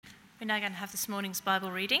We're now going to have this morning's Bible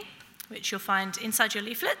reading, which you'll find inside your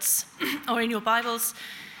leaflets or in your Bibles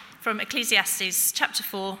from Ecclesiastes chapter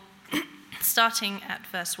 4, starting at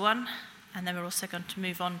verse 1, and then we're also going to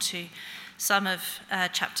move on to some of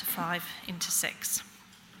chapter 5 into 6.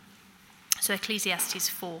 So Ecclesiastes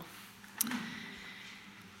 4.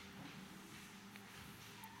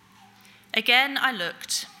 Again I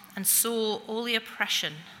looked and saw all the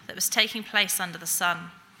oppression that was taking place under the sun.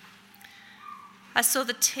 I saw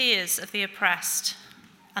the tears of the oppressed,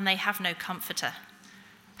 and they have no comforter.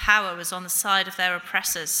 Power was on the side of their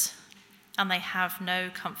oppressors, and they have no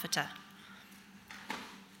comforter.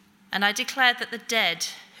 And I declared that the dead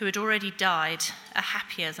who had already died are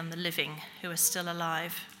happier than the living who are still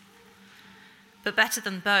alive. But better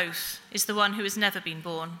than both is the one who has never been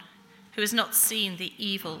born, who has not seen the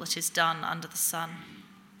evil that is done under the sun.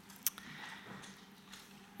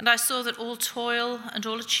 And I saw that all toil and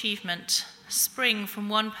all achievement spring from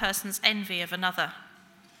one person's envy of another.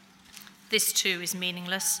 This too is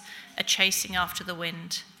meaningless, a chasing after the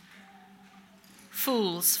wind.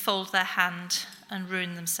 Fools fold their hand and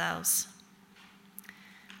ruin themselves.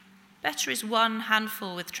 Better is one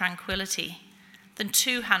handful with tranquility than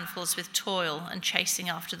 2 handfuls with toil and chasing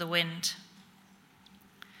after the wind.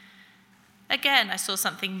 Again, I saw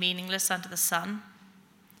something meaningless under the sun.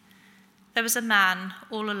 There was a man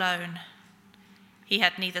all alone. He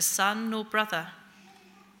had neither son nor brother.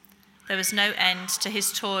 There was no end to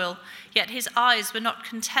his toil, yet his eyes were not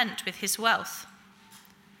content with his wealth.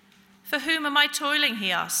 For whom am I toiling, he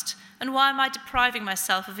asked, and why am I depriving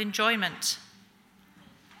myself of enjoyment?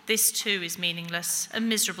 This too is meaningless, a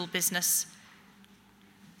miserable business.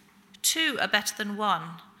 2 are better than 1,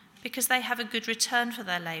 because they have a good return for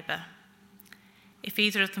their labor. If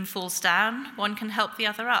either of them falls down, one can help the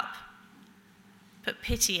other up. But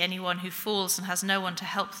pity anyone who falls and has no one to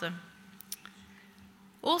help them.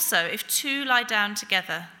 Also, if 2 lie down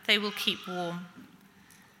together, they will keep warm.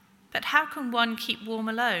 But how can one keep warm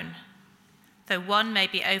alone? Though one may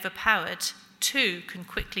be overpowered, 2 can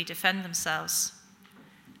quickly defend themselves.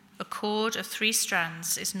 A cord of 3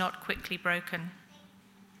 strands is not quickly broken.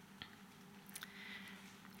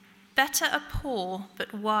 Better a poor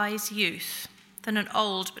but wise youth than an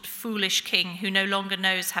old but foolish king who no longer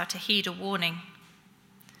knows how to heed a warning.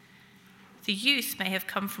 The youth may have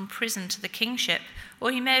come from prison to the kingship, or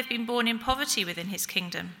he may have been born in poverty within his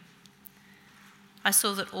kingdom. I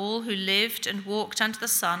saw that all who lived and walked under the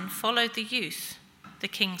sun followed the youth, the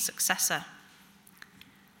king's successor.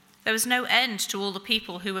 There was no end to all the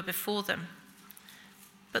people who were before them,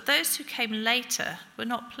 but those who came later were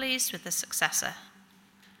not pleased with the successor.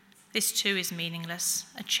 This too is meaningless,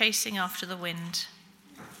 a chasing after the wind.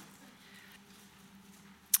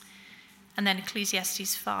 And then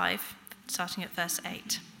Ecclesiastes 5, starting at verse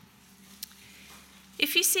 8.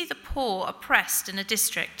 If you see the poor oppressed in a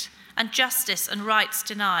district, and justice and rights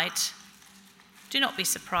denied, do not be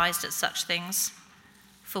surprised at such things,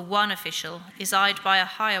 for one official is eyed by a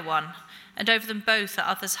higher one, and over them both are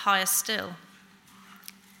others higher still.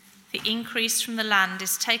 The increase from the land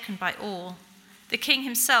is taken by all. The king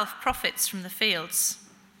himself profits from the fields.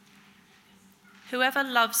 Whoever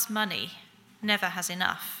loves money never has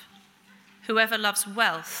enough. Whoever loves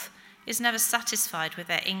wealth is never satisfied with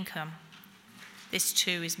their income. This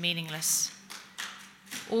too is meaningless.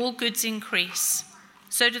 All goods increase,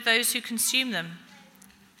 so do those who consume them.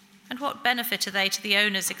 And what benefit are they to the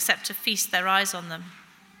owners except to feast their eyes on them?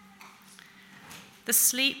 The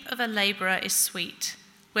sleep of a laborer is sweet,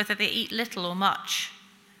 whether they eat little or much.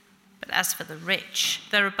 But as for the rich,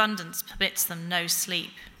 their abundance permits them no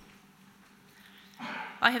sleep.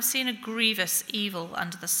 I have seen a grievous evil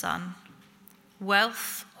under the sun,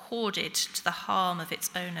 wealth hoarded to the harm of its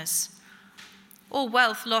owners, or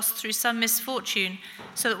wealth lost through some misfortune,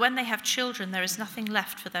 so that when they have children there is nothing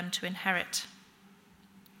left for them to inherit.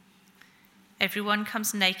 Everyone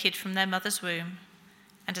comes naked from their mother's womb,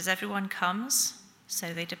 and as everyone comes,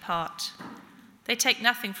 so they depart. They take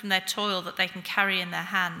nothing from their toil that they can carry in their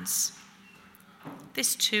hands.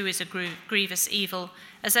 This too is a grievous evil.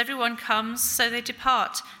 As everyone comes, so they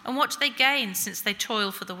depart. And what do they gain since they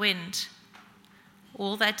toil for the wind?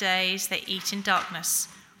 All their days they eat in darkness,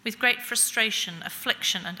 with great frustration,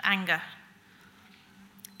 affliction, and anger.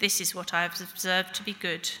 This is what I have observed to be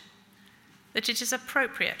good, that it is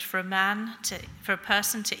appropriate for a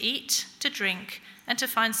person to eat, to drink, and to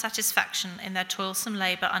find satisfaction in their toilsome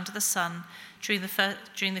labor under the sun during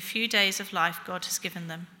the few days of life God has given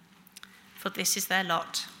them. For this is their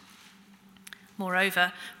lot.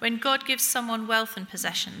 Moreover, when God gives someone wealth and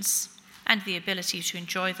possessions, and the ability to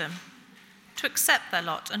enjoy them, to accept their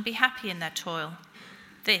lot and be happy in their toil,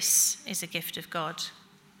 this is a gift of God.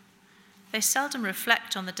 they seldom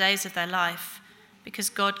reflect on the days of their life because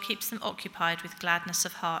God keeps them occupied with gladness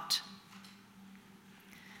of heart.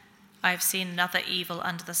 I have seen another evil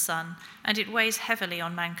under the sun, and it weighs heavily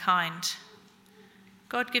on mankind.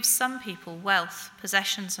 God gives some people wealth,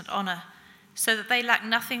 possessions, and honor, so that they lack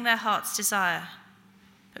nothing their hearts desire.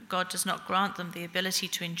 But God does not grant them the ability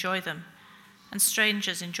to enjoy them, and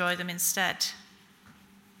strangers enjoy them instead.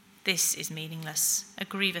 This is meaningless, a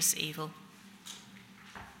grievous evil.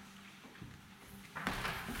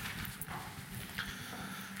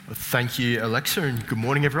 Well, thank you, Alexa, and good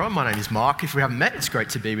morning, everyone. My name is Mark. If we haven't met, it's great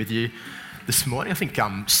to be with you this morning. I think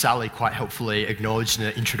Sally quite helpfully acknowledged in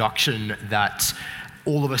the introduction that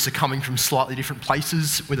all of us are coming from slightly different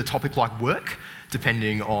places with a topic like work,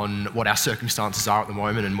 depending on what our circumstances are at the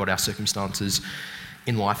moment and what our circumstances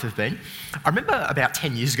in life have been. I remember about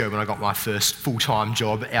 10 years ago when I got my first full-time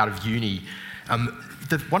job out of uni,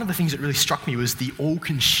 one of the things that really struck me was the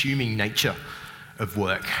all-consuming nature of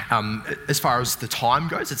work. As far as the time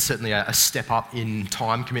goes, it's certainly a step up in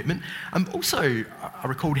time commitment. Also, I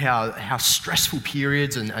recalled how stressful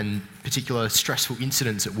periods and particular stressful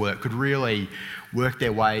incidents at work could really work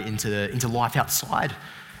their way into life outside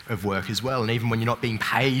of work as well. And even when you're not being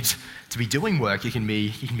paid to be doing work, you can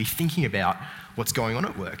be thinking about what's going on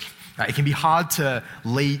at work. It can be hard to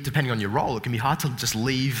leave, depending on your role, it can be hard to just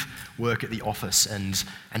leave work at the office and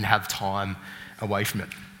have time away from it.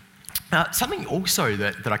 Something also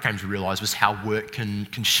that I came to realise was how work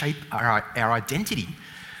can shape our identity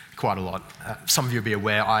quite a lot. Some of you will be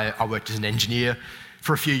aware I worked as an engineer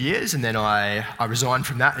for a few years, and then I resigned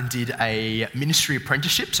from that and did a ministry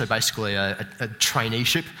apprenticeship, so basically a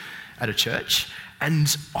traineeship at a church.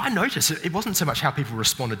 And I noticed it wasn't so much how people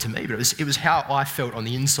responded to me, but it was how I felt on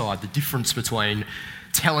the inside, the difference between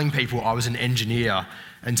telling people I was an engineer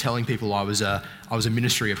and telling people I was a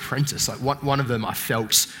ministry apprentice. Like one of them, I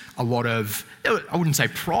felt a lot of, I wouldn't say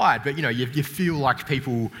pride, but you feel like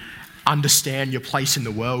people understand your place in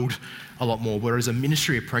the world a lot more. Whereas a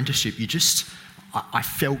ministry apprenticeship, I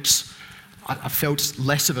felt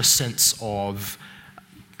less of a sense of,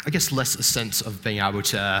 less a sense of being able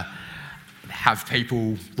to have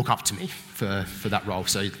people look up to me for that role.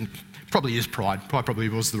 So it probably is pride. Pride probably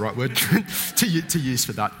was the right word to use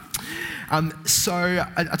for that. So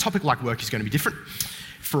a topic like work is going to be different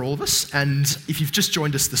for all of us. And if you've just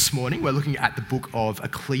joined us this morning, we're looking at the book of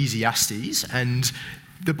Ecclesiastes. And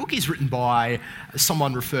the book is written by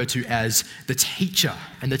someone referred to as the teacher.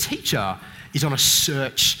 And the teacher is on a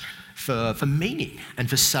search for meaning and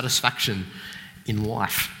for satisfaction in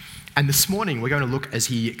life. And this morning, we're going to look as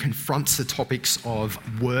he confronts the topics of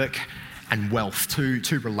work and wealth,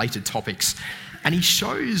 two related topics. And he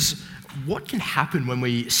shows what can happen when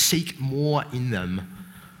we seek more in them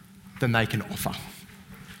than they can offer.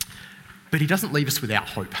 But he doesn't leave us without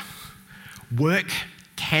hope. Work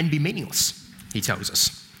can be meaningless, he tells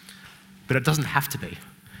us, but it doesn't have to be.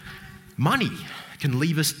 Money can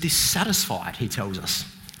leave us dissatisfied, he tells us,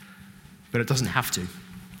 but it doesn't have to.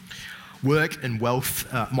 Work and wealth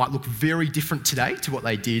might look very different today to what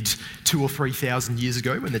they did 2,000 or 3,000 years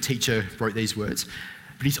ago when the teacher wrote these words,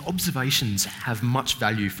 but his observations have much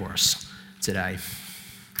value for us today.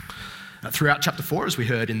 Throughout chapter 4, as we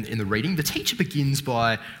heard in the reading, the teacher begins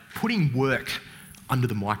by putting work under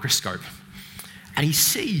the microscope, and he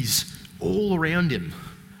sees all around him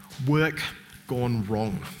work gone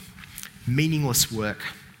wrong, meaningless work.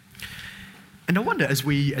 And I wonder, as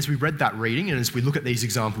we read that reading and as we look at these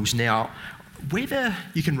examples now, whether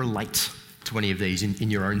you can relate to any of these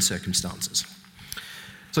in your own circumstances.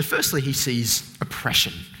 So firstly, he sees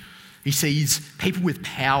oppression. He sees people with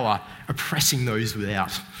power oppressing those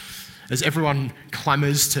without. As everyone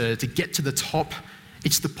clamours to get to the top,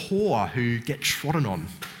 it's the poor who get trodden on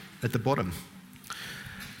at the bottom.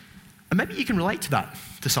 And maybe you can relate to that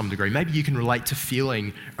to some degree. Maybe you can relate to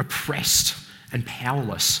feeling oppressed and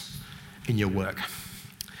powerless in your work.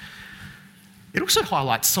 It also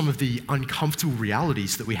highlights some of the uncomfortable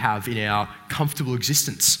realities that we have in our comfortable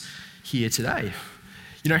existence here today.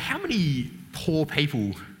 How many poor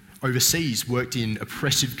people overseas worked in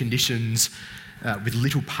oppressive conditions with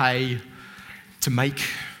little pay to make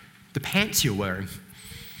the pants you're wearing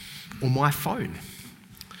or my phone?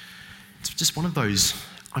 It's just one of those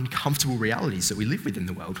uncomfortable realities that we live with in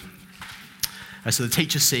the world. So the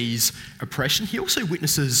teacher sees oppression. He also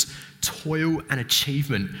witnesses toil and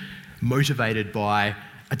achievement motivated by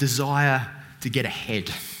a desire to get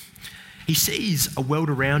ahead. He sees a world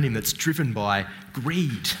around him that's driven by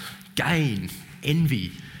greed, gain,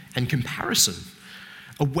 envy, and comparison.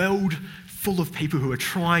 A world full of people who are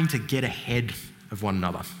trying to get ahead of one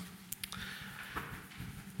another.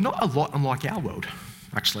 Not a lot unlike our world,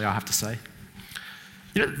 actually, I have to say.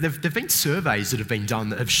 You know, there've been surveys that have been done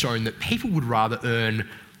that have shown that people would rather earn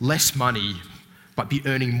less money but be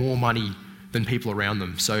earning more money than people around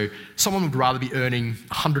them. So someone would rather be earning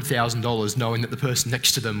 $100,000 knowing that the person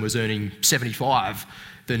next to them was earning 75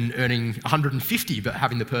 than earning 150 but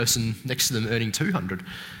having the person next to them earning 200.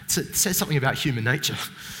 It says something about human nature,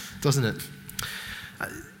 doesn't it?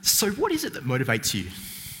 So what is it that motivates you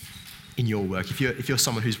in your work? If you're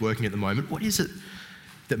someone who's working at the moment, what is it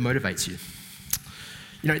that motivates you?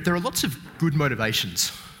 You know, there are lots of good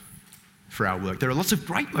motivations for our work. There are lots of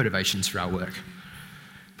great motivations for our work.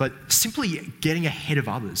 But simply getting ahead of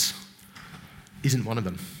others isn't one of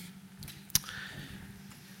them.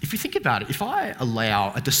 If you think about it, if I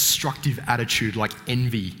allow a destructive attitude like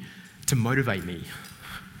envy to motivate me,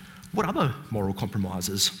 what other moral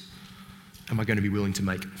compromises am I going to be willing to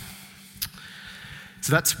make?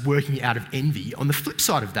 So that's working out of envy. On the flip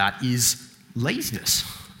side of that is laziness.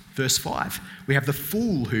 Verse 5, we have the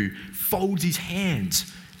fool who folds his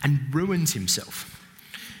hands and ruins himself.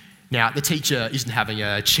 Now, the teacher isn't having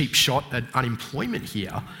a cheap shot at unemployment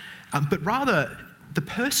here, but rather the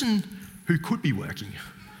person who could be working.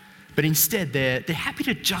 But instead, they're happy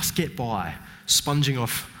to just get by, sponging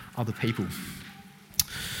off other people.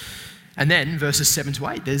 And then, verses 7 to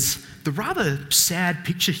 8, there's the rather sad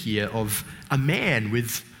picture here of a man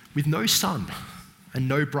with no son and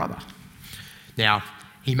no brother. Now,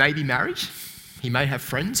 he may be married, he may have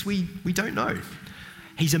friends, we don't know.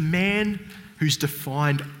 He's a man who's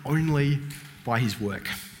defined only by his work.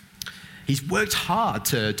 He's worked hard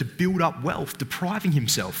to build up wealth, depriving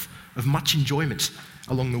himself of much enjoyment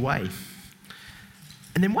along the way.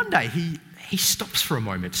 And then one day he stops for a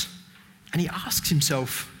moment and he asks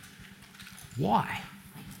himself, why?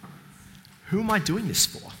 Who am I doing this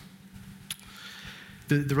for?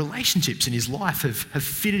 The relationships in his life have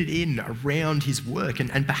fitted in around his work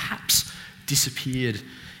and perhaps disappeared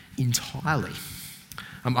entirely.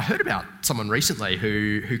 I heard about someone recently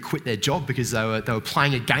who quit their job because they were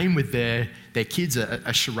playing a game with their kids,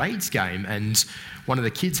 a charades game, and one of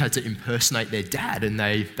the kids had to impersonate their dad, and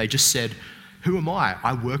they just said, "Who am I?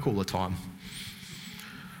 I work all the time."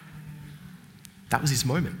 That was his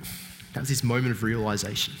moment. That was his moment of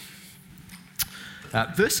realization.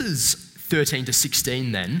 Verses 13 to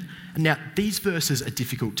 16 then, and now these verses are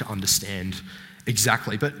difficult to understand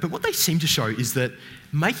exactly, but what they seem to show is that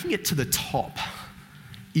making it to the top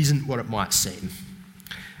isn't what it might seem.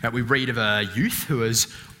 We read of a youth who has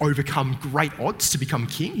overcome great odds to become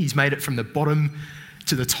king. He's made it from the bottom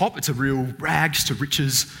to the top. It's a real rags to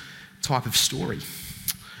riches type of story.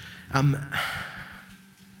 But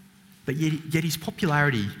yet his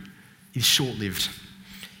popularity is short-lived.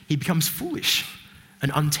 He becomes foolish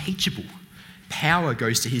and unteachable. Power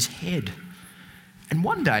goes to his head. And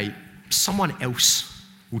one day, someone else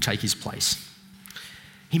will take his place.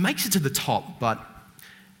 He makes it to the top, but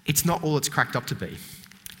it's not all it's cracked up to be.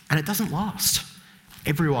 And it doesn't last.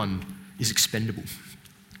 Everyone is expendable.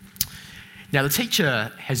 Now, the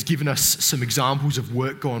teacher has given us some examples of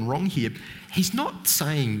work gone wrong here. He's not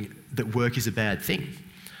saying that work is a bad thing.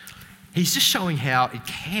 He's just showing how it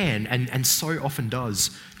can and so often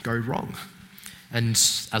does go wrong. And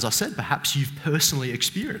as I said, perhaps you've personally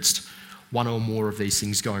experienced one or more of these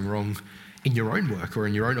things going wrong in your own work or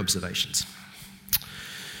in your own observations.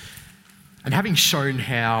 And having shown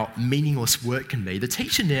how meaningless work can be, the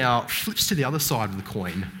teacher now flips to the other side of the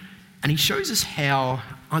coin and he shows us how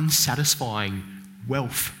unsatisfying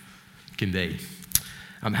wealth can be.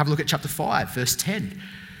 Have a look at chapter 5, verse 10.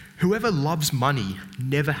 Whoever loves money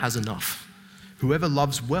never has enough. Whoever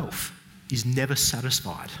loves wealth is never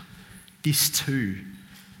satisfied. This too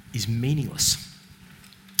is meaningless.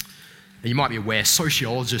 Now, you might be aware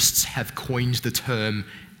sociologists have coined the term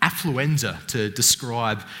affluenza to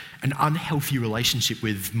describe an unhealthy relationship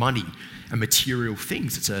with money and material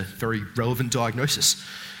things. It's a very relevant diagnosis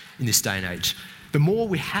in this day and age. The more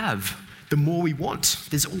we have, the more we want.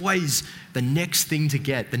 There's always the next thing to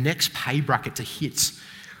get, the next pay bracket to hit.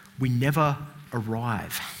 We never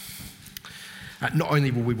arrive. Not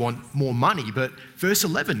only will we want more money, but verse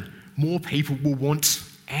 11, more people will want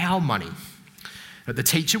our money. The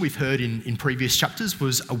teacher we've heard in previous chapters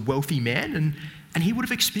was a wealthy man, and he would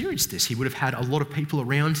have experienced this. He would have had a lot of people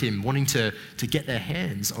around him wanting to get their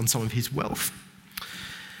hands on some of his wealth.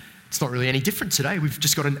 It's not really any different today. We've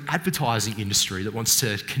just got an advertising industry that wants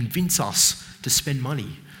to convince us to spend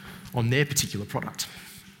money on their particular product.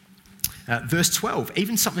 Verse 12,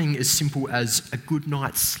 even something as simple as a good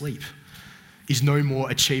night's sleep is no more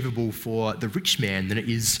achievable for the rich man than it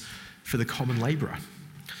is for the common labourer.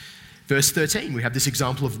 Verse 13, we have this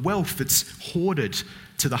example of wealth that's hoarded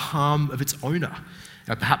to the harm of its owner.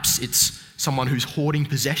 Perhaps it's someone who's hoarding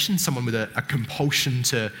possessions, someone with a compulsion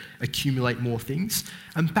to accumulate more things.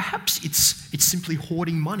 And perhaps it's simply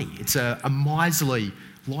hoarding money. It's a miserly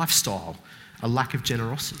lifestyle, a lack of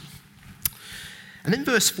generosity. And then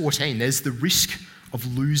verse 14, there's the risk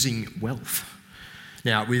of losing wealth.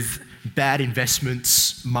 Now, with bad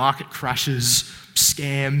investments, market crashes,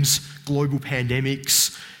 scams, global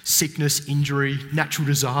pandemics, sickness, injury, natural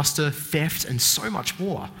disaster, theft, and so much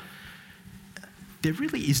more, there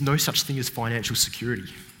really is no such thing as financial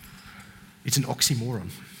security. It's an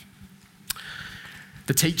oxymoron.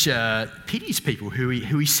 The teacher pities people who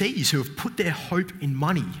he sees who have put their hope in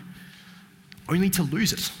money only to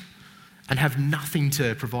lose it and have nothing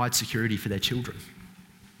to provide security for their children.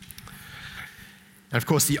 And of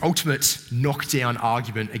course, the ultimate knockdown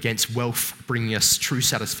argument against wealth bringing us true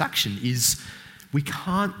satisfaction is we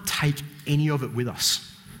can't take any of it with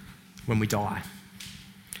us when we die.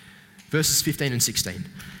 Verses 15 and 16.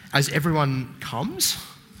 As everyone comes,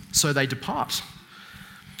 so they depart.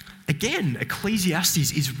 Again,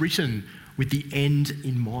 Ecclesiastes is written with the end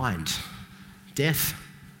in mind. Death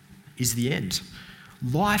is the end.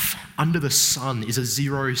 Life under the sun is a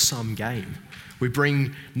zero-sum game. We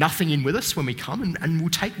bring nothing in with us when we come, and we'll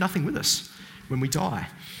take nothing with us when we die.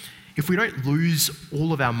 If we don't lose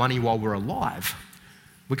all of our money while we're alive,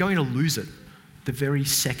 we're going to lose it the very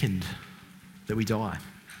second that we die.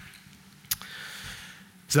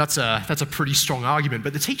 So that's a pretty strong argument,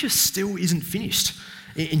 but the teacher still isn't finished.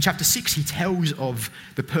 In chapter 6, he tells of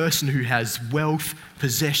the person who has wealth,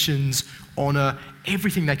 possessions, honour,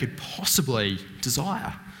 everything they could possibly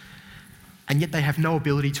desire, and yet they have no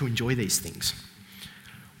ability to enjoy these things.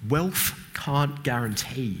 Wealth can't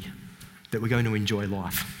guarantee that we're going to enjoy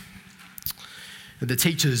life. The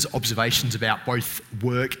teacher's observations about both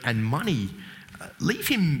work and money leave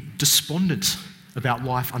him despondent about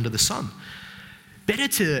life under the sun. Better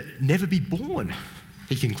to never be born,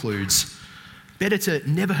 he concludes. Better to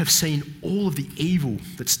never have seen all of the evil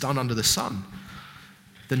that's done under the sun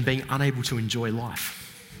than being unable to enjoy life.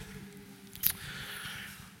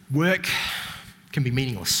 Work can be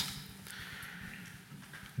meaningless.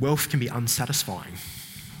 Wealth can be unsatisfying.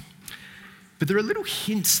 But there are little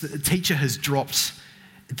hints that the teacher has dropped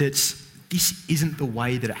that this isn't the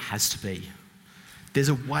way that it has to be. There's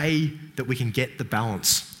a way that we can get the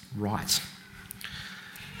balance right.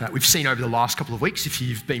 We've seen over the last couple of weeks, if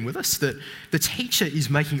you've been with us, that the teacher is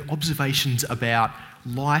making observations about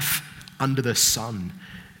life under the sun.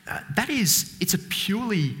 It's a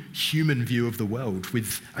purely human view of the world.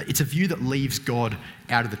 It's a view that leaves God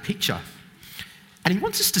out of the picture. And he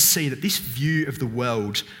wants us to see that this view of the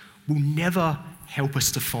world will never help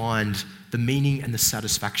us to find the meaning and the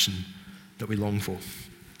satisfaction that we long for.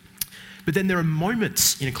 But then there are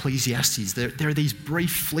moments in Ecclesiastes, there are these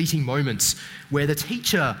brief, fleeting moments where the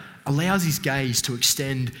teacher allows his gaze to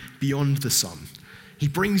extend beyond the sun. He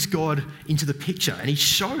brings God into the picture and he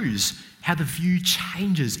shows how the view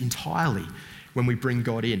changes entirely when we bring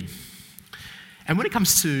God in. And when it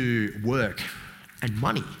comes to work and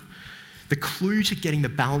money, the clue to getting the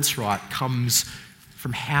balance right comes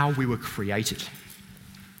from how we were created.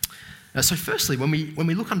 So firstly, when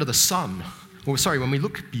we look under the sun, when we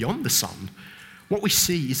look beyond the sun, what we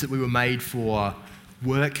see is that we were made for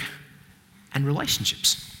work and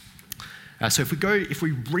relationships. So if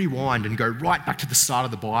we rewind and go right back to the start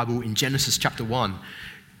of the Bible in Genesis chapter 1,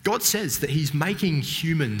 God says that he's making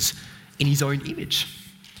humans in his own image.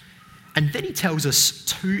 And then he tells us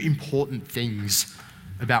two important things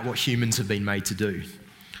about what humans have been made to do.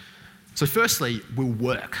 So firstly, we'll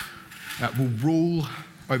work. We'll rule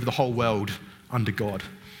over the whole world under God.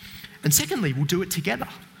 And secondly, we'll do it together.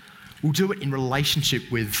 We'll do it in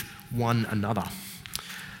relationship with one another.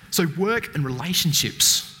 So work and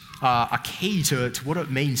relationships are key to what it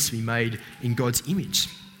means to be made in God's image.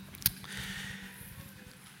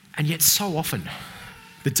 And yet so often,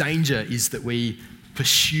 the danger is that we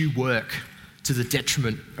pursue work to the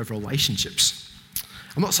detriment of relationships.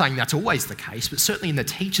 I'm not saying that's always the case, but certainly in the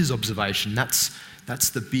teacher's observation, that's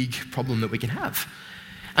the big problem that we can have.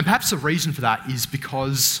 And perhaps the reason for that is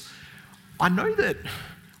because I know that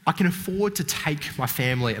I can afford to take my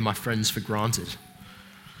family and my friends for granted,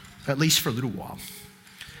 at least for a little while.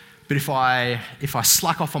 But if I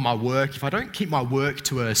slack off on my work, if I don't keep my work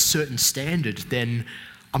to a certain standard, then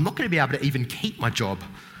I'm not going to be able to even keep my job,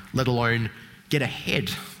 let alone get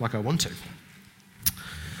ahead like I want to.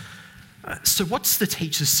 So what's the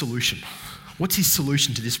teacher's solution? What's his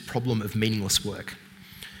solution to this problem of meaningless work?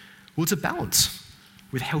 Well, it's a balance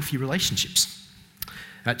with healthy relationships.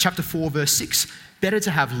 Chapter 4, verse 6, better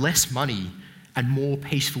to have less money and more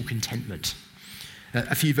peaceful contentment.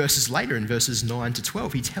 A few verses later, in verses 9 to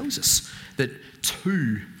 12, he tells us that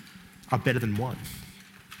 2 are better than 1.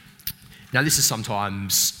 Now, this is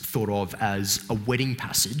sometimes thought of as a wedding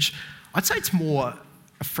passage. I'd say it's more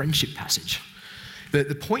a friendship passage.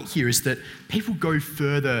 The point here is that people go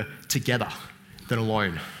further together than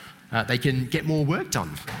alone. They can get more work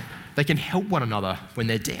done. They can help one another when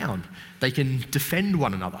they're down. They can defend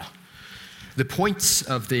one another. The point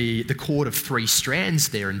of the cord of 3 strands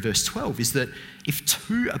there in verse 12 is that if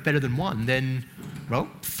 2 are better than 1, then,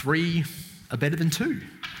 3 are better than 2,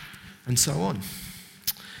 and so on.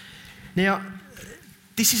 Now,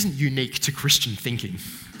 this isn't unique to Christian thinking,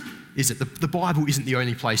 is it? The Bible isn't the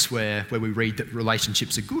only place where we read that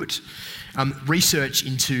relationships are good. Research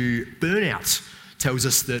into burnout tells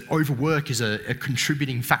us that overwork is a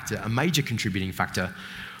contributing factor, a major contributing factor,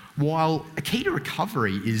 while a key to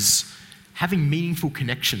recovery is having meaningful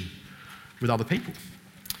connection with other people.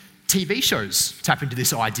 TV shows tap into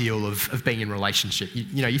this ideal of being in a relationship.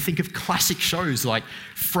 You think of classic shows like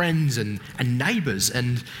Friends and Neighbours,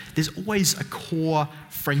 and there's always a core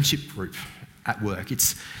friendship group at work.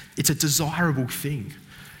 It's a desirable thing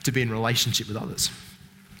to be in a relationship with others.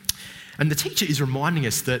 And the teacher is reminding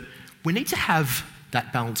us that we need to have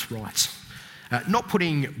that balance right. Not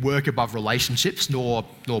putting work above relationships, nor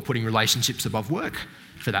putting relationships above work,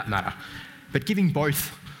 for that matter, but giving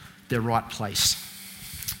both their right place.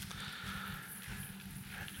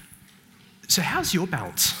 So how's your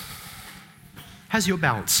balance? How's your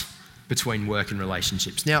balance between work and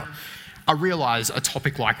relationships? Now, I realise a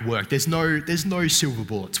topic like work, there's no silver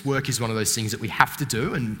bullets. Work is one of those things that we have to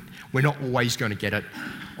do, and we're not always going to get it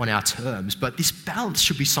on our terms. But this balance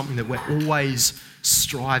should be something that we're always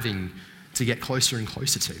striving to get closer and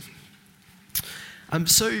closer to.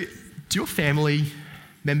 So do your family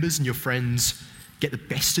members and your friends get the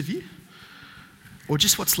best of you? Or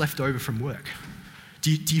just what's left over from work?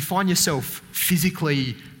 Do you find yourself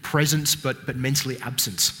physically present but mentally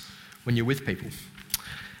absent when you're with people?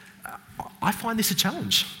 I find this a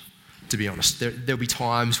challenge, to be honest. There'll be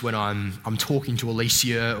times when I'm talking to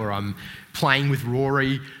Alicia or I'm playing with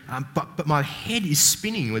Rory, but my head is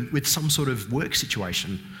spinning with some sort of work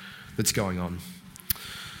situation that's going on.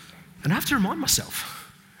 And I have to remind myself,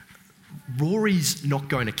 Rory's not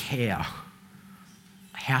going to care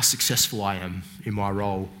how successful I am in my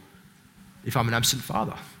role if I'm an absent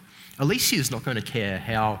father. Alicia's not going to care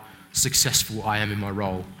how successful I am in my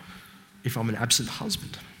role if I'm an absent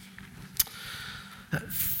husband.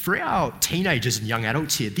 For our teenagers and young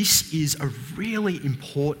adults here, this is a really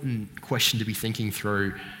important question to be thinking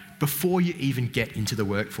through before you even get into the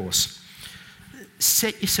workforce.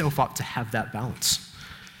 Set yourself up to have that balance.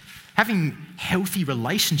 Having healthy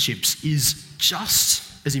relationships is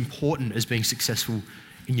just as important as being successful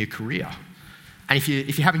in your career. And if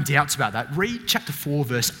you're having doubts about that, read chapter 4,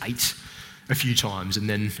 verse 8 a few times and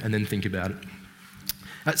then think about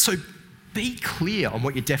it. So be clear on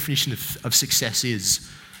what your definition of success is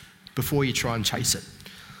before you try and chase it.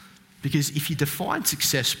 Because if you define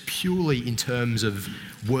success purely in terms of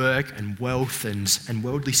work and wealth and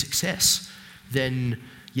worldly success, then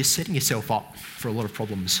you're setting yourself up for a lot of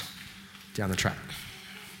problems down the track.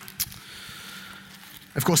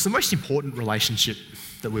 Of course, the most important relationship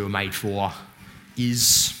that we were made for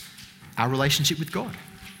is our relationship with God.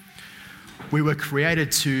 We were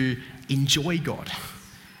created to enjoy God.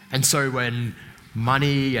 And so when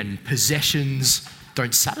money and possessions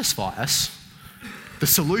don't satisfy us, the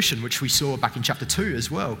solution, which we saw back in chapter 2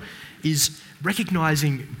 as well, is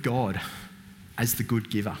recognising God as the good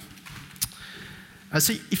giver.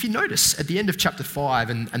 So if you notice, at the end of chapter 5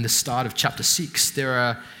 and the start of chapter 6, there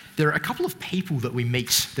are a couple of people that we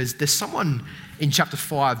meet. There's someone in chapter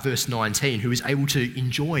 5, verse 19, who is able to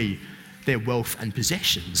enjoy their wealth and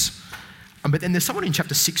possessions. But then there's someone in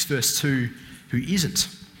chapter 6, verse 2, who isn't.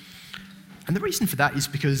 And the reason for that is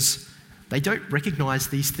because they don't recognise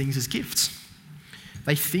these things as gifts.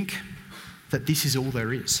 They think that this is all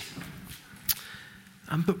there is.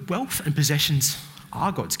 But wealth and possessions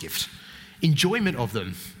are God's gift. Enjoyment of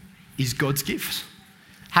them is God's gift.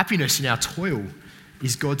 Happiness in our toil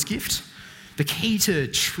is God's gift. The key to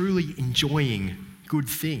truly enjoying good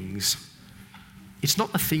things, it's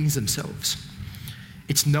not the things themselves.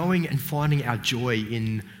 It's knowing and finding our joy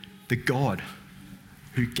in the God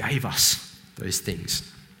who gave us those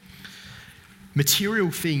things. Material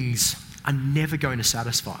things are never going to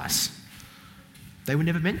satisfy us. They were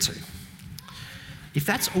never meant to. If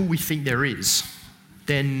that's all we think there is,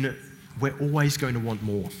 then we're always going to want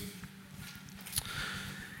more.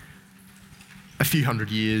 A few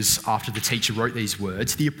hundred years after the teacher wrote these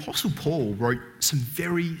words, the Apostle Paul wrote some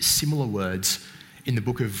very similar words in the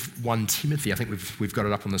book of 1 Timothy. I think we've got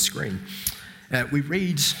it up on the screen. We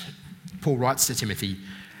read, Paul writes to Timothy,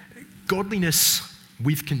 "Godliness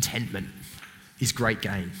with contentment is great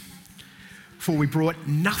gain. For we brought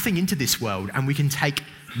nothing into this world and we can take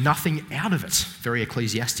nothing out of it." Very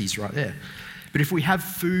Ecclesiastes right there. "But if we have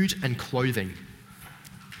food and clothing,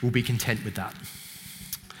 we'll be content with that."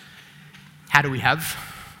 How do we have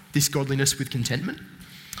this godliness with contentment?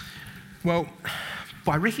 Well,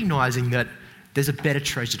 by recognising that there's a better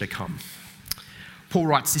treasure to come. Paul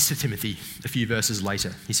writes this to Timothy a few verses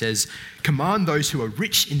later. He says, "Command those who are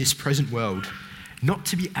rich in this present world not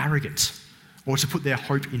to be arrogant or to put their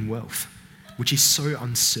hope in wealth, which is so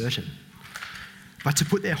uncertain, but to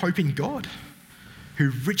put their hope in God,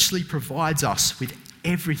 who richly provides us with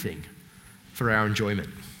everything for our enjoyment.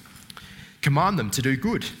 Command them to do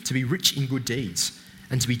good, to be rich in good deeds,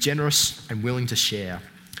 and to be generous and willing to share.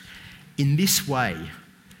 In this way,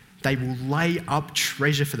 they will lay up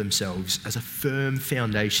treasure for themselves as a firm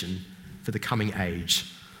foundation for the coming age,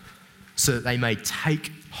 so that they may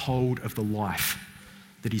take hold of the life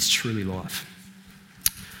that is truly life."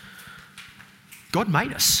 God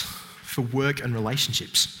made us for work and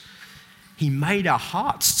relationships. He made our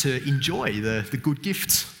hearts to enjoy the good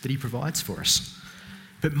gifts that he provides for us.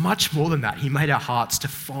 But much more than that, he made our hearts to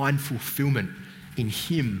find fulfillment in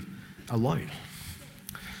him alone.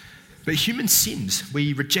 But humans sinned.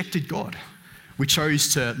 We rejected God. We chose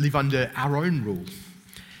to live under our own rule.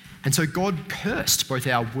 And so God cursed both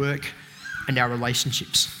our work and our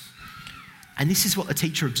relationships. And this is what the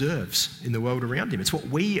teacher observes in the world around him. It's what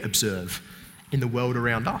we observe in the world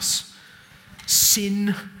around us.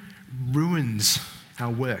 Sin ruins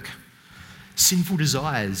our work. Sinful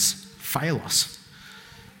desires fail us.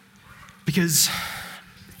 Because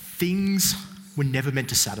things were never meant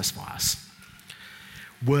to satisfy us.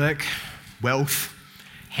 Work, wealth,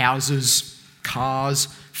 houses, cars,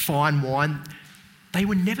 fine wine, they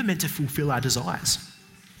were never meant to fulfill our desires.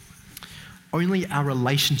 Only our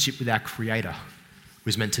relationship with our Creator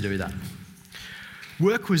was meant to do that.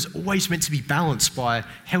 Work was always meant to be balanced by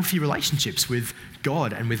healthy relationships with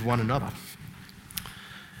God and with one another.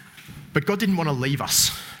 But God didn't want to leave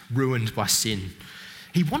us ruined by sin.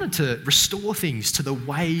 He wanted to restore things to the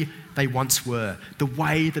way they once were, the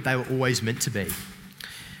way that they were always meant to be.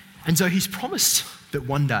 And so he's promised that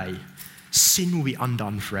one day sin will be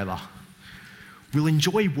undone forever. We'll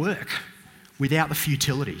enjoy work without the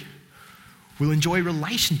futility. We'll enjoy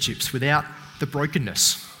relationships without the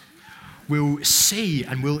brokenness. We'll see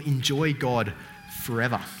and we'll enjoy God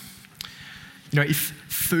forever. You know, if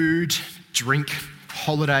food, drink,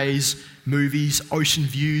 holidays, movies, ocean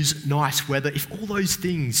views, nice weather, if all those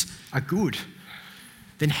things are good,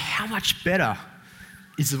 then how much better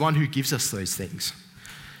is the one who gives us those things?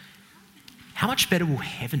 How much better will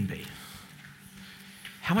heaven be?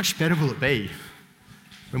 How much better will it be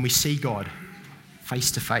when we see God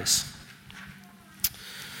face to face?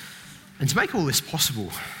 And to make all this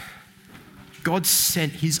possible, God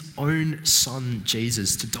sent his own son,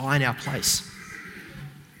 Jesus, to die in our place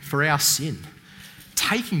for our sin,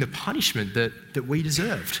 taking the punishment that we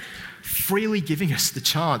deserved, freely giving us the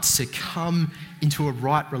chance to come into a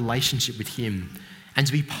right relationship with him and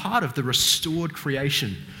to be part of the restored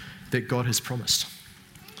creation that God has promised.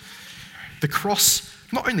 The cross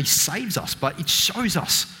not only saves us, but it shows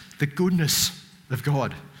us the goodness of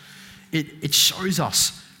God. It shows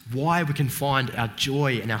us why we can find our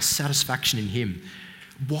joy and our satisfaction in him,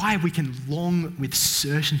 why we can long with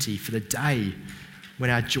certainty for the day when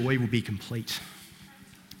our joy will be complete.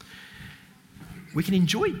 We can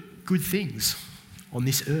enjoy good things on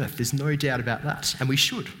this earth, there's no doubt about that, and we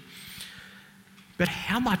should. But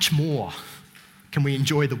how much more can we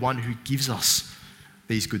enjoy the one who gives us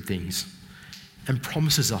these good things and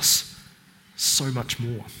promises us so much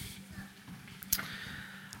more?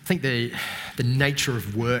 I think the nature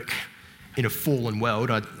of work in a fallen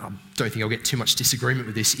world, I don't think I'll get too much disagreement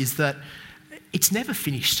with this, is that it's never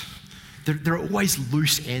finished. There are always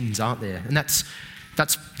loose ends, aren't there? And that's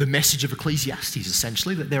the message of Ecclesiastes,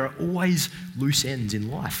 essentially, that there are always loose ends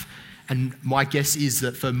in life. And my guess is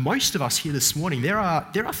that for most of us here this morning, there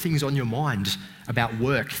are things on your mind about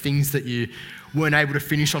work, things that you weren't able to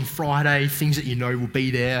finish on Friday, things that you know will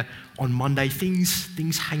be there on Monday,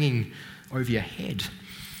 things hanging over your head.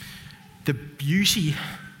 The beauty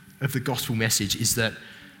of the gospel message is that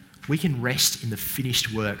we can rest in the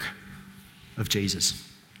finished work of Jesus.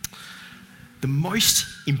 The most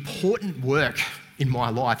important work in my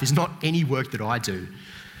life is not any work that I do.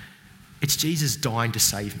 It's Jesus dying to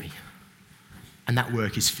save me. And that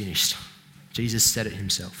work is finished. Jesus said it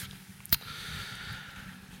himself.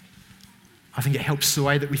 I think it helps the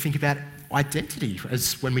way that we think about identity,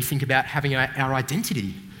 as when we think about having our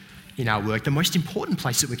identity in our work. The most important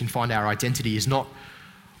place that we can find our identity is not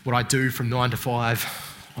what I do from 9 to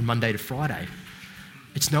 5 on Monday to Friday.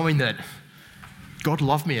 It's knowing that God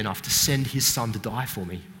loved me enough to send his son to die for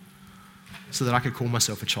me so that I could call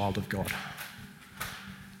myself a child of God.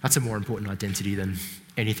 That's a more important identity than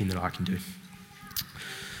anything that I can do.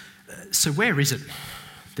 So where is it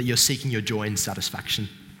that you're seeking your joy and satisfaction?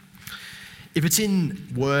 If it's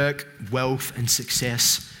in work, wealth, and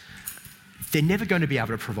success, they're never going to be able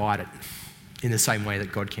to provide it in the same way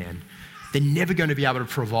that God can. They're never going to be able to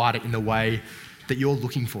provide it in the way that you're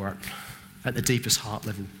looking for it at the deepest heart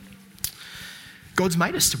level. God's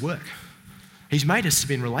made us to work. He's made us to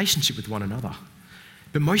be in relationship with one another.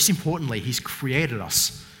 But most importantly, he's created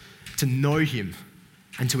us to know him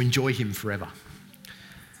and to enjoy him forever.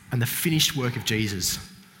 And the finished work of Jesus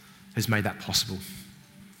has made that possible.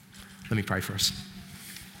 Let me pray for us.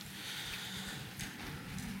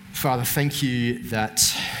 Father, thank you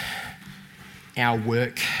that our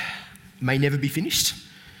work may never be finished.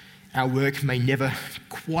 Our work may never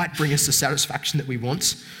quite bring us the satisfaction that we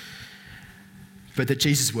want, but that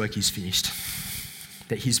Jesus' work is finished.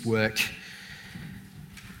 That his work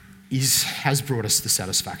has brought us the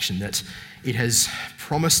satisfaction, that it has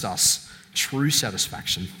promised us true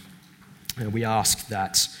satisfaction. And we ask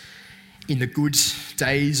that in the good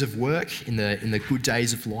days of work, in the good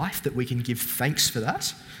days of life, that we can give thanks for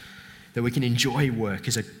that we can enjoy work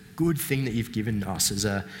as a good thing that you've given us, as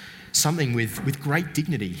something with great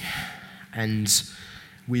dignity and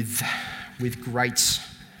with great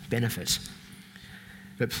benefit.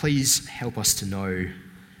 But please help us to know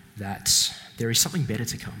that there is something better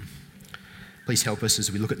to come. Please help us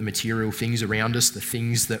as we look at the material things around us, the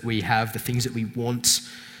things that we have, the things that we want.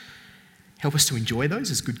 Help us to enjoy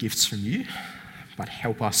those as good gifts from you, but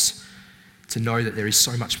help us to know that there is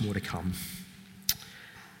so much more to come.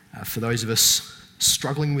 For those of us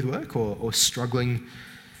struggling with work or struggling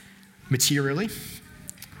materially,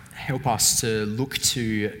 help us to look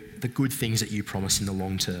to the good things that you promise in the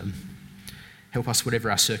long term. Help us,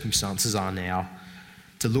 whatever our circumstances are now,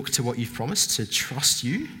 to look to what you've promised, to trust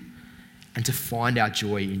you, and to find our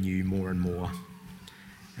joy in you more and more.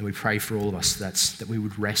 And we pray for all of us that we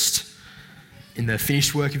would rest in the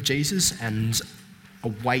finished work of Jesus and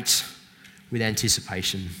await with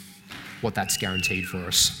anticipation what that's guaranteed for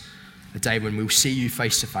us. A day when we'll see you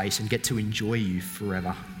face to face and get to enjoy you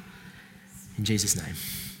forever. In Jesus' name,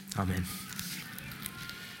 amen.